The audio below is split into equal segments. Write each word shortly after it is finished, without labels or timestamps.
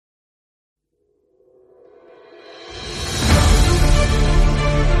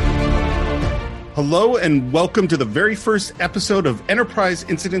Hello and welcome to the very first episode of Enterprise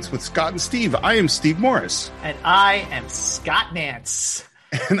Incidents with Scott and Steve. I am Steve Morris. And I am Scott Nance.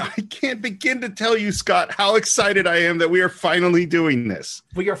 And I can't begin to tell you, Scott, how excited I am that we are finally doing this.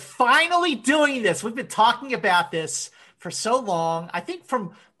 We are finally doing this. We've been talking about this for so long. I think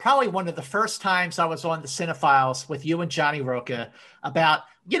from probably one of the first times I was on the Cinephiles with you and Johnny Roca about,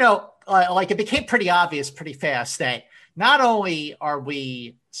 like it became pretty obvious pretty fast that not only are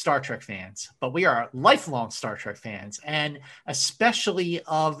we Star Trek fans, but we are lifelong Star Trek fans, and especially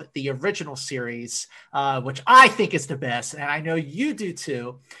of the original series, which I think is the best, and I know you do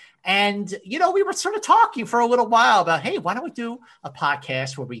too. And, we were sort of talking for a little while about, hey, why don't we do a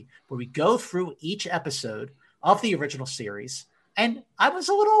podcast where we go through each episode of the original series? And I was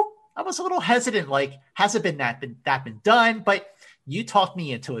a little hesitant, like, hasn't been been done, but you talked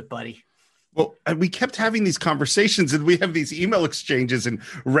me into it, buddy. Well, and we kept having these conversations and we have these email exchanges and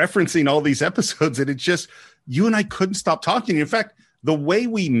referencing all these episodes. And it's just, you and I couldn't stop talking. In fact, the way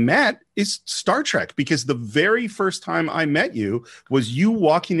we met is Star Trek, because the very first time I met you was you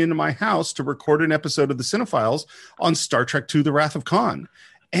walking into my house to record an episode of the Cinephiles on Star Trek II, The Wrath of Khan.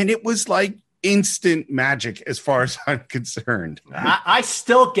 And it was like instant magic as far as I'm concerned. I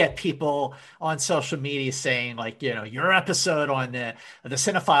still get people on social media saying, like, your episode on the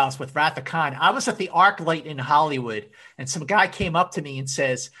Cinephiles with Wrath of Khan. I was at the ArcLight in Hollywood, and some guy came up to me and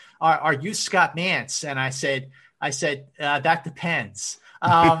says, "Are you Scott Nance?" And I said, that depends.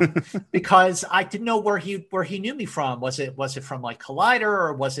 Because I didn't know where he knew me from. Was it from like Collider,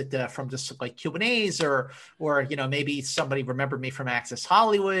 or was it from just like Q&As, or maybe somebody remembered me from Access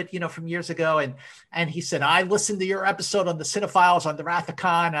Hollywood, from years ago. And he said, I listened to your episode on the Cinephiles on the Wrath of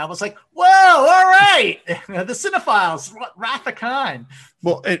Khan. And I was like, whoa, all right. The Cinephiles, Wrath of Khan.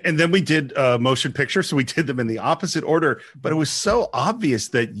 Well, and then we did motion picture. So we did them in the opposite order, but it was so obvious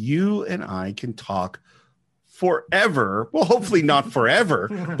that you and I can talk forever. Well, hopefully not forever,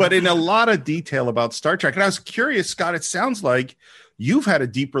 but in a lot of detail about Star Trek. And I was curious, Scott, it sounds like you've had a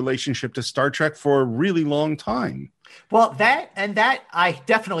deep relationship to Star Trek for a really long time. Well, that I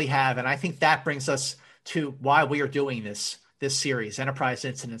definitely have. And I think that brings us to why we are doing this series, Enterprise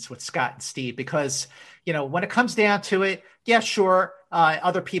Incidents with Scott and Steve, because, when it comes down to it, yeah, sure.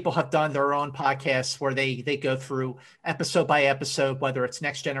 Other people have done their own podcasts where they go through episode by episode, whether it's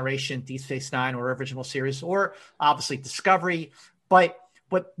Next Generation, Deep Space Nine, or original series, or obviously Discovery. But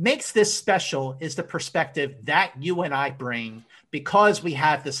what makes this special is the perspective that you and I bring, because we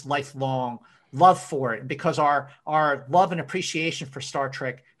have this lifelong love for it, and because our love and appreciation for Star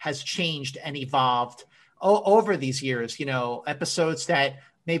Trek has changed and evolved over these years. Episodes that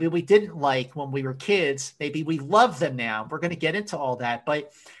maybe we didn't like when we were kids, maybe we love them now. We're going to get into all that.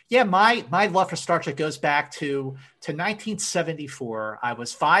 But yeah, my love for Star Trek goes back to 1974. I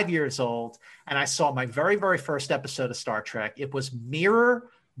was 5 years old, and I saw my very, very first episode of Star Trek. It was Mirror,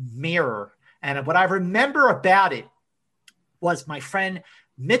 Mirror. And what I remember about it was my friend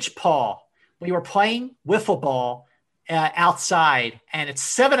Mitch Paul. We were playing wiffle ball outside, and it's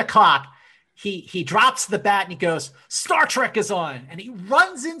 7:00. He drops the bat and he goes, Star Trek is on. And he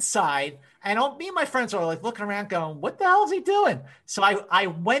runs inside. And me and my friends are like looking around going, what the hell is he doing? So I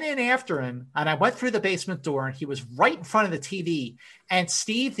went in after him, and I went through the basement door, and he was right in front of the TV. And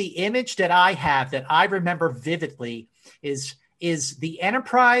Steve, the image that I have that I remember vividly is the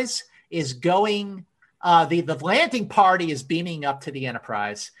Enterprise is going, the landing party is beaming up to the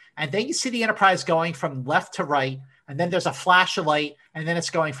Enterprise. And then you see the Enterprise going from left to right. And then there's a flash of light, and then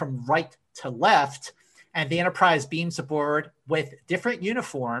it's going from right to left, and the Enterprise beams aboard with different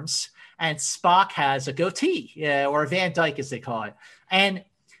uniforms, and Spock has a goatee, or a Van Dyke as they call it. And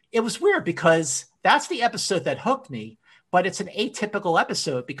it was weird because that's the episode that hooked me, but it's an atypical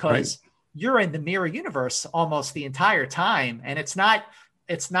episode because you're in the mirror universe almost the entire time, and it's not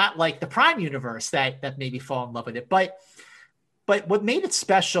like the Prime universe that made me fall in love with it. But what made it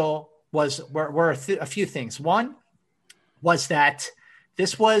special were a few things. One was that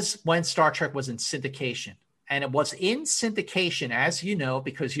this was when Star Trek was in syndication, and it was in syndication, as you know,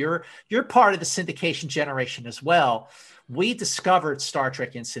 because you're part of the syndication generation as well. We discovered Star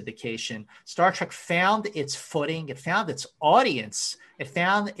Trek in syndication. Star Trek found its footing. It found its audience. It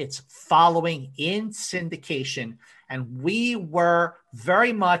found its following in syndication. And we were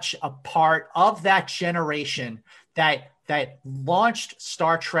very much a part of that generation that launched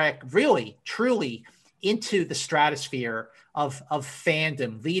Star Trek really, truly into the stratosphere of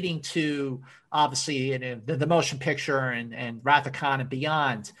fandom, leading to obviously the motion picture and Wrath of Khan and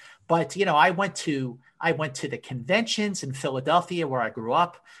beyond. But I went to the conventions in Philadelphia where I grew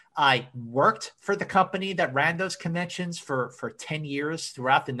up. I worked for the company that ran those conventions for 10 years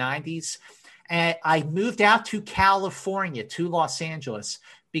throughout the 90s. And I moved out to California, to Los Angeles,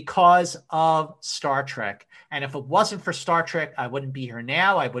 because of Star Trek. And if it wasn't for Star Trek, I wouldn't be here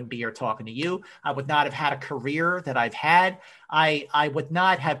now. I wouldn't be here talking to you. I would not have had a career that I've had. I would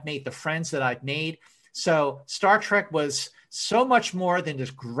not have made the friends that I've made. So Star Trek was so much more than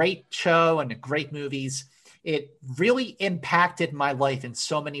this great show and the great movies. It really impacted my life in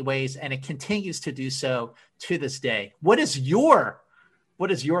so many ways, and it continues to do so to this day. What is your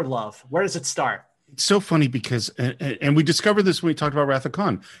love? Where does it start? It's so funny because, and we discovered this when we talked about Wrath of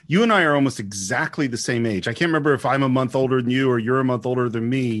Khan. You and I are almost exactly the same age. I can't remember if I'm a month older than you or you're a month older than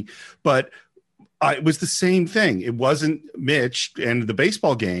me, but it was the same thing. It wasn't Mitch and the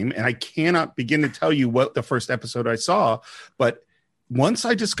baseball game, and I cannot begin to tell you what the first episode I saw, but once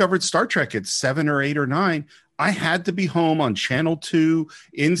I discovered Star Trek at 7 or 8 or 9, I had to be home on Channel 2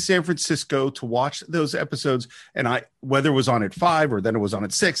 in San Francisco to watch those episodes. And whether it was on at 5 or then it was on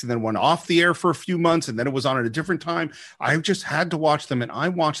at 6 and then went off the air for a few months and then it was on at a different time, I just had to watch them, and I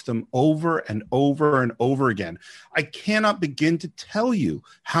watched them over and over and over again. I cannot begin to tell you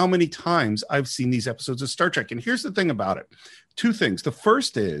how many times I've seen these episodes of Star Trek. And here's the thing about it. 2 things. The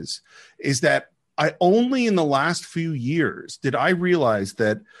first is that I only in the last few years did I realize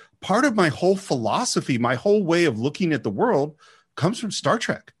that part of my whole philosophy, my whole way of looking at the world comes from Star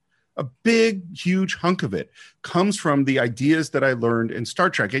Trek. A big, huge hunk of it comes from the ideas that I learned in Star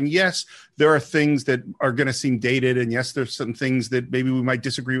Trek. And yes, there are things that are going to seem dated. And yes, there's some things that maybe we might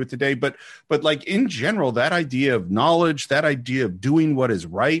disagree with today. But like in general, that idea of knowledge, that idea of doing what is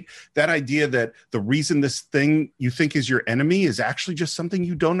right, that idea that the reason this thing you think is your enemy is actually just something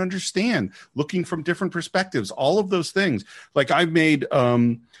you don't understand, looking from different perspectives, all of those things. Like I've made,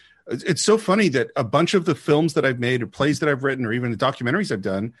 it's so funny that a bunch of the films that I've made or plays that I've written or even the documentaries I've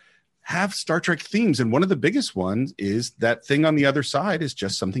done have Star Trek themes. And one of the biggest ones is that thing on the other side is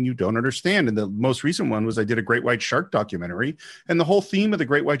just something you don't understand. And the most recent one was I did a Great White Shark documentary. And the whole theme of the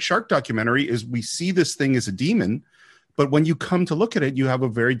Great White Shark documentary is we see this thing as a demon, but when you come to look at it, you have a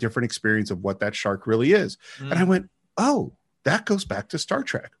very different experience of what that shark really is. And I went, oh, that goes back to Star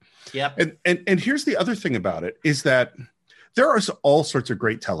Trek. Yep. And here's the other thing about it is that there are all sorts of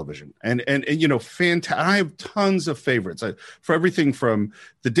great television and you know, fantastic. I have tons of favorites for everything from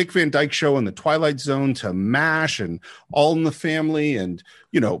the Dick Van Dyke Show and the Twilight Zone to MASH and All in the Family and,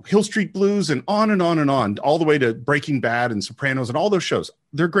 you know, Hill Street Blues and on and on and on, all the way to Breaking Bad and Sopranos and all those shows.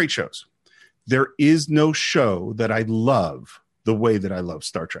 They're great shows. There is no show that I love the way that I love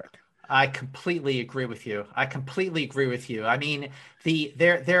Star Trek. I completely agree with you. I mean,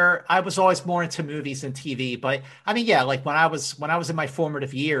 I was always more into movies than TV, but I mean, yeah, like when I was in my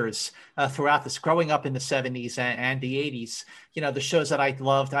formative years throughout this, growing up in the 70s and the 80s, you know, the shows that I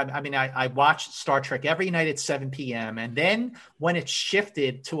loved. I watched Star Trek every night at 7 p.m. And then when it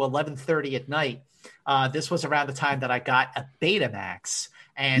shifted to 11:30 at night, this was around the time that I got a Betamax.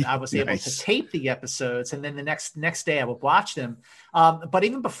 And I was able to tape the episodes, and then the next day I would watch them. But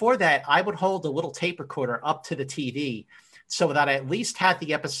even before that, I would hold a little tape recorder up to the TV so that I at least had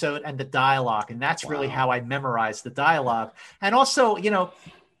the episode and the dialogue. And that's really how I memorized the dialogue. And also, you know,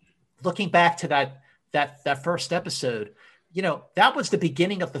 looking back to that first episode, you know, that was the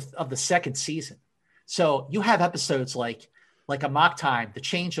beginning of the second season. So you have episodes like Amok Time, The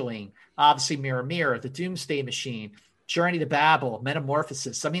Changeling, obviously Mirror Mirror, The Doomsday Machine, Journey to Babel,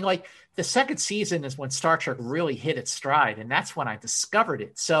 Metamorphosis. I mean, like the second season is when Star Trek really hit its stride, and that's when I discovered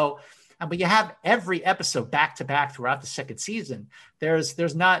it. So, but you have every episode back to back throughout the second season.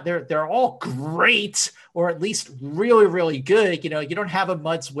 They're all great, or at least really, really good. You know, you don't have a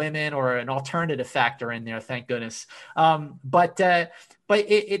Mudd's Women or an alternative factor in there, thank goodness. But I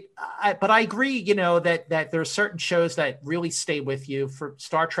agree, you know, that there are certain shows that really stay with you. For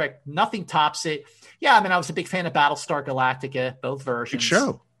Star Trek, nothing tops it. Yeah, I mean, I was a big fan of Battlestar Galactica, both versions. Good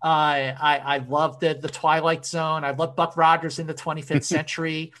show. I loved the Twilight Zone. I love Buck Rogers in the 25th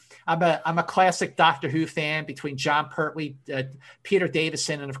Century. I'm a classic Doctor Who fan between John Pertwee, Peter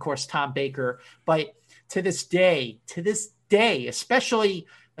Davison, and of course Tom Baker. But to this day, especially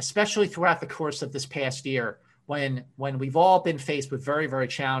throughout the course of this past year, when we've all been faced with very, very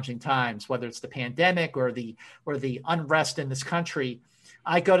challenging times, whether it's the pandemic or the unrest in this country,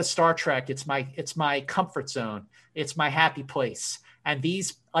 I go to Star Trek. It's my comfort zone. It's my happy place. And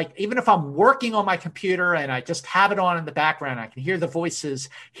these, like, even if I'm working on my computer and I just have it on in the background, I can hear the voices,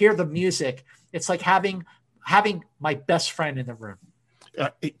 hear the music. It's like having my best friend in the room.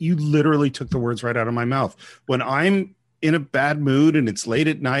 You literally took the words right out of my mouth. When I'm in a bad mood and it's late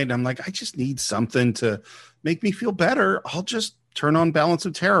at night and I'm like, I just need something to make me feel better, I'll just turn on Balance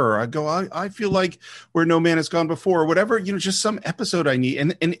of Terror. I go, I feel like Where No Man Has Gone Before, or whatever, just some episode I need.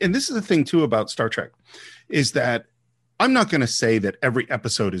 And this is the thing too about Star Trek, is that I'm not going to say that every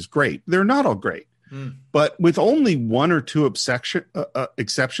episode is great. They're not all great. But with only one or two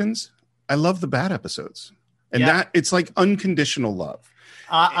exceptions, I love the bad episodes. And that it's like unconditional love.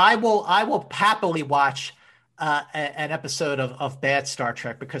 I will happily watch an episode of bad Star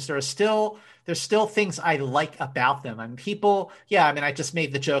Trek, because there's still things I like about them. And people, I just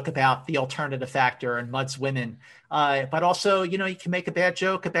made the joke about the alternative factor and Mudd's women. But also, you can make a bad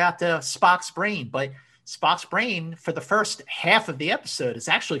joke about Spock's brain, but Spock's brain for the first half of the episode is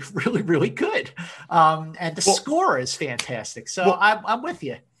actually really, really good. And the score is fantastic. So I'm with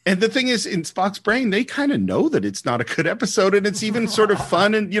you. And the thing is, in Spock's brain, they kind of know that it's not a good episode, and it's even sort of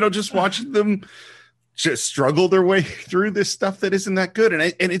fun. And, just watching them just struggle their way through this stuff that isn't that good. And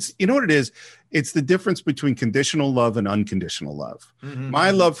it's, what it is? It's the difference between conditional love and unconditional love. Mm-hmm.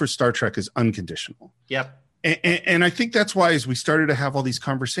 My love for Star Trek is unconditional. Yep. And I think that's why, as we started to have all these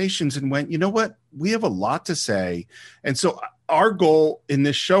conversations and went, you know what, we have a lot to say. And so our goal in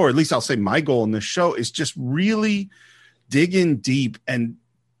this show, or at least I'll say my goal in this show, is just really dig in deep and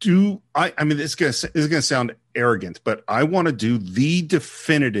do, this is going to sound arrogant, but I want to do the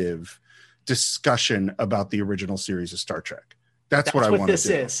definitive discussion about the original series of Star Trek. That's what I want to do. This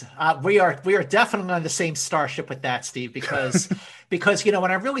is. We are definitely on the same starship with that, Steve, because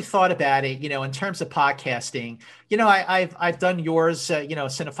when I really thought about it, in terms of podcasting, I've done yours,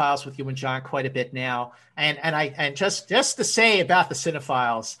 Cinephiles with you and John quite a bit now, and just to say about the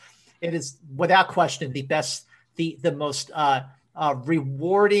Cinephiles, it is without question the best, the most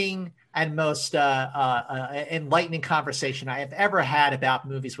rewarding and most enlightening conversation I have ever had about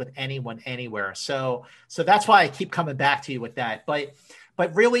movies with anyone anywhere. So that's why I keep coming back to you with that. But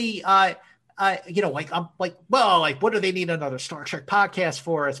really, I'm like, what do they need another Star Trek podcast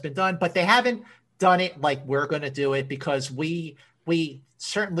for? It's been done, but they haven't done it like we're going to do it, because we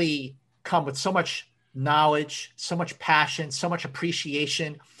certainly come with so much knowledge, so much passion, so much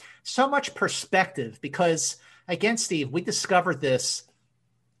appreciation, so much perspective. Because again, Steve, we discovered this,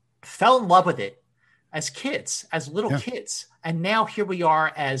 fell in love with it as kids, as little kids. And now here we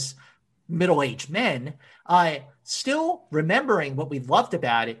are as middle-aged men, still remembering what we loved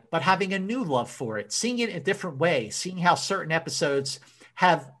about it, but having a new love for it, seeing it in a different way, seeing how certain episodes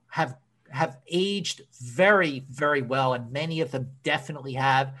have aged very, very well. And many of them definitely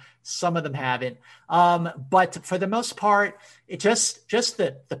have. Some of them haven't. But for the most part, it just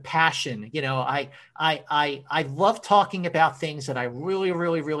the passion, I love talking about things that I really,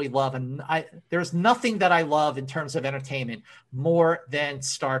 really, really love. And there's nothing that I love in terms of entertainment more than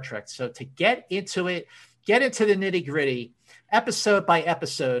Star Trek. So to get into it, get into the nitty gritty, episode by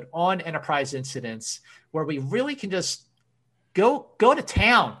episode on Enterprise Incidents, where we really can just go to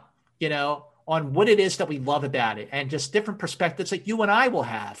town, on what it is that we love about it, and just different perspectives that you and I will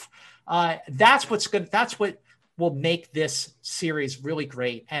have. That's what's good. That's what will make this series really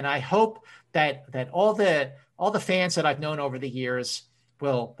great. And I hope that all the fans that I've known over the years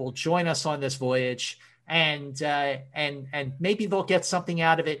will join us on this voyage, and maybe they'll get something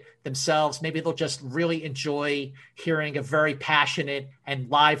out of it themselves. Maybe they'll just really enjoy hearing a very passionate and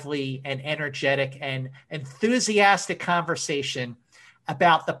lively and energetic and enthusiastic conversation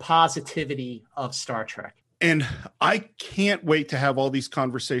about the positivity of Star Trek. And I can't wait to have all these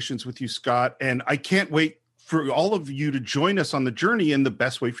conversations with you, Scott. And I can't wait for all of you to join us on the journey. And the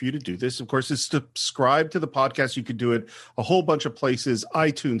best way for you to do this, of course, is subscribe to the podcast. You could do it a whole bunch of places: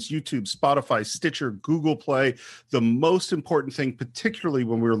 iTunes, YouTube, Spotify, Stitcher, Google Play. The most important thing, particularly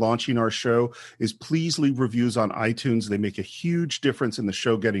when we're launching our show, is please leave reviews on iTunes. They make a huge difference in the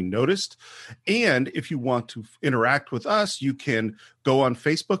show getting noticed. And if you want to interact with us, you can go on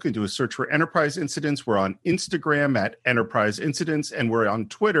Facebook and do a search for Enterprise Incidents. We're on Instagram at Enterprise Incidents, and we're on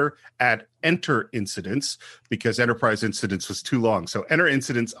Twitter at Enter Incidents, because Enterprise Incidents was too long. So Enter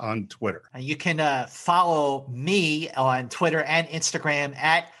Incidents on Twitter. And you can follow me on Twitter and Instagram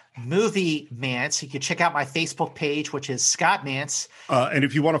at Movie Mance. You can check out my Facebook page, which is Scott Mance. And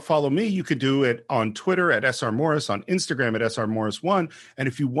if you want to follow me, you could do it on Twitter at SR Morris, on Instagram at SR Morris1. And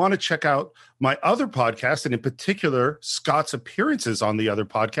if you want to check out my other podcast, and in particular, Scott's appearances on the other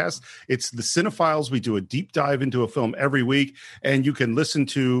podcast, it's The Cinephiles. We do a deep dive into a film every week. And you can listen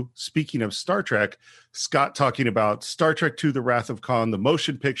to, speaking of Star Trek, Scott talking about Star Trek II, The Wrath of Khan, the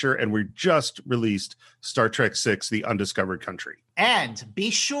motion picture, and we just released Star Trek VI, The Undiscovered Country. And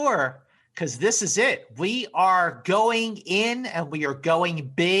be sure, because this is it. We are going in, and we are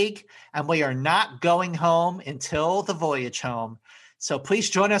going big, and we are not going home until the voyage home. So please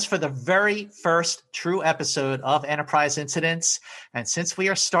join us for the very first true episode of Enterprise Incidents. And since we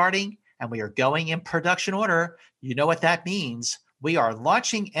are starting and we are going in production order, you know what that means. We are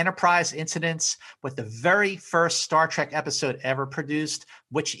launching Enterprise Incidents with the very first Star Trek episode ever produced,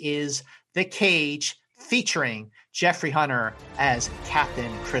 which is The Cage, featuring Jeffrey Hunter as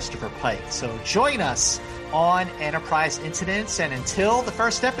Captain Christopher Pike. So join us on Enterprise Incidents, and until the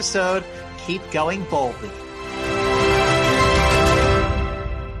first episode, keep going boldly.